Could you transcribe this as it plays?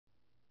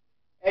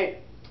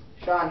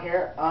John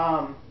here.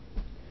 I'm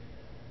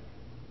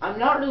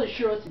not really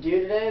sure what to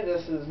do today.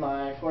 This is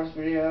my fourth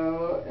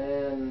video,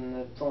 and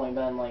it's only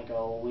been like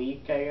a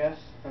week, I guess,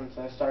 since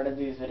I started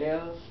these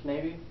videos,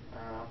 maybe.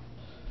 I don't know.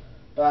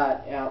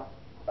 But, you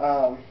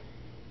know,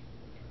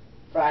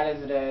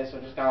 Friday's the day, so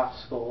I just got off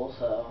school,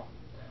 so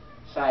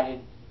decided,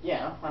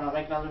 yeah, why not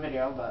make another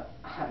video, but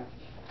I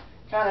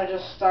kind of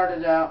just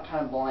started out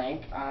kind of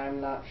blank.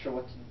 I'm not sure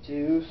what to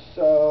do,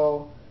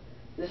 so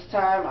this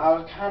time I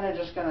was kind of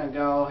just going to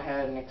go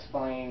ahead and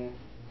explain,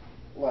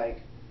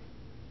 like,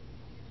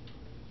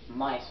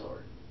 my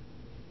sword.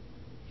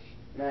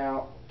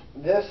 Now,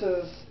 this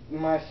is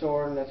my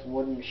sword in its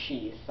wooden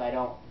sheath. I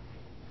don't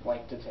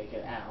like to take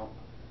it out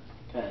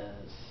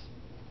because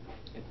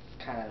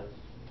it's kind of,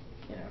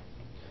 you know,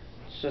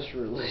 it's just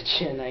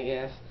religion, I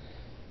guess.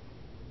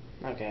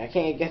 Okay, I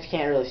guess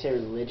can't really say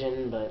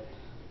religion, but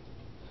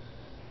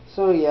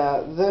so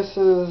yeah, this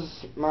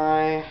is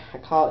my, I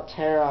call it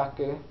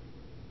Teraku,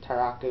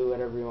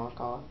 whatever you want to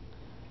call it.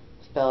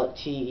 Spell it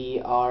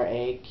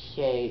Teraku.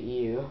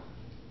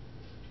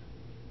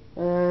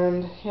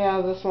 And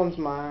yeah, this one's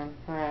mine.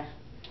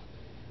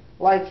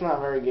 Light's not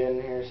very good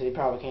in here, so you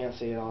probably can't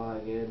see it all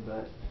that good,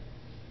 but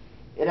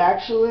it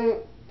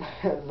actually,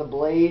 the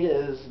blade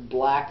is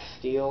black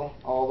steel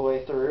all the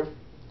way through.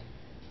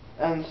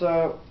 And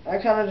so I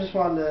kind of just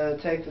wanted to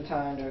take the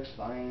time to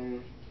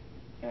explain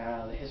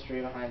the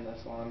history behind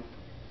this one.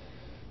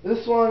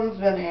 This one's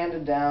been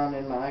handed down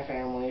in my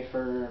family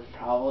for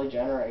probably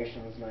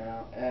generations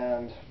now,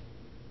 and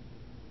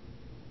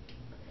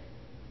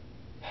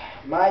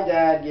my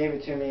dad gave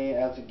it to me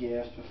as a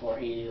gift before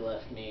he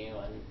left me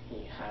when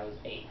I was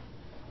 8.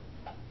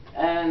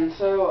 And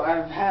so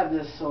I've had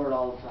this sword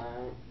all the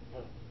time.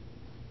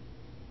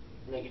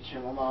 Making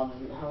sure my mom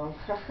isn't home.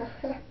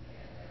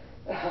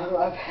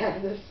 I've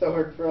had this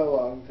sword for a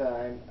long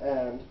time,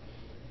 and,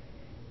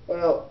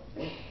 well,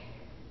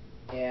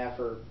 yeah,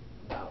 for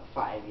about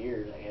 5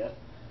 years, I guess.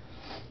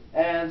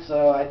 And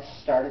so I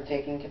started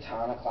taking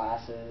katana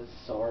classes,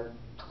 sword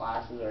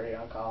classes, whatever you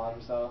want to call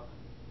them, so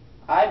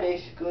I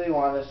basically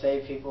want to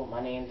save people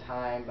money and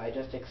time by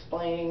just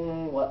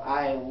explaining what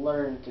I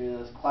learned through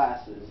those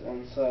classes.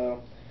 And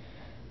so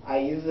I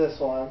use this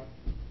one.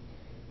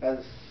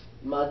 As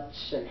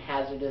much and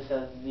hazardous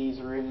as these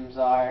rooms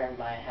are in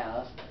my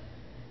house,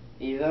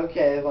 he's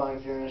okay as long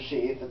as you're in a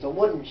sheath. It's a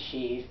wooden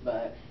sheath,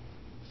 but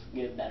it's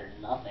good, better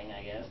than nothing,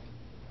 I guess.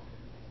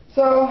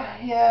 So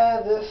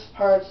yeah, this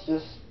part's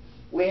just,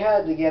 we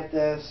had to get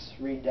this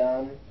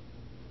redone,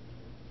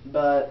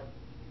 but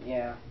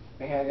yeah,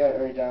 we had to get it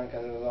redone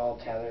because it was all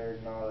tethered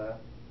and all that.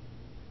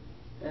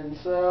 And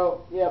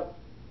so, yep,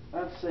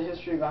 that's the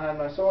history behind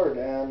my sword,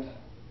 and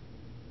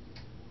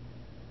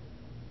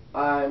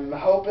I'm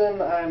hoping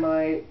I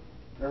might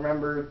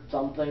remember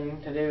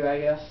something to do, I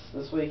guess,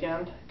 this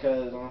weekend,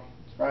 because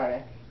it's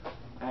Friday.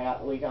 I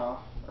got the week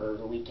off, or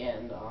the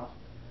weekend off.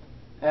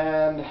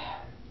 And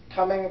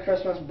coming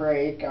Christmas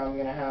break, I'm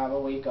going to have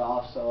a week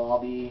off, so I'll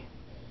be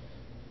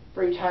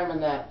free time in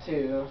that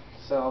too.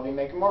 So I'll be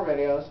making more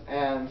videos,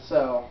 and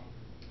so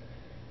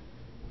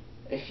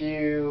if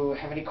you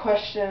have any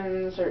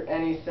questions or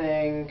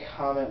anything,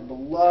 comment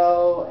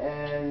below,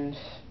 and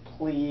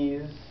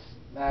please,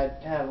 I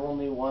have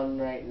only one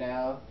right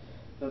now,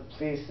 but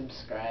please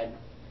subscribe.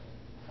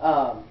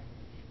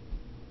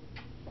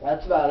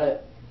 That's about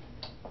it.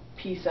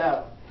 Peace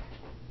out.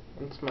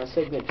 That's my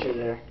signature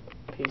there.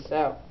 Peace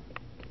out.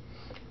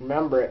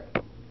 Remember it.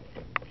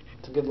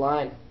 It's a good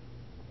line.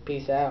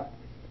 Peace out.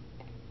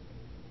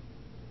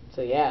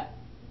 So yeah.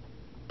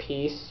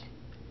 Peace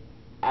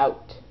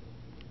out.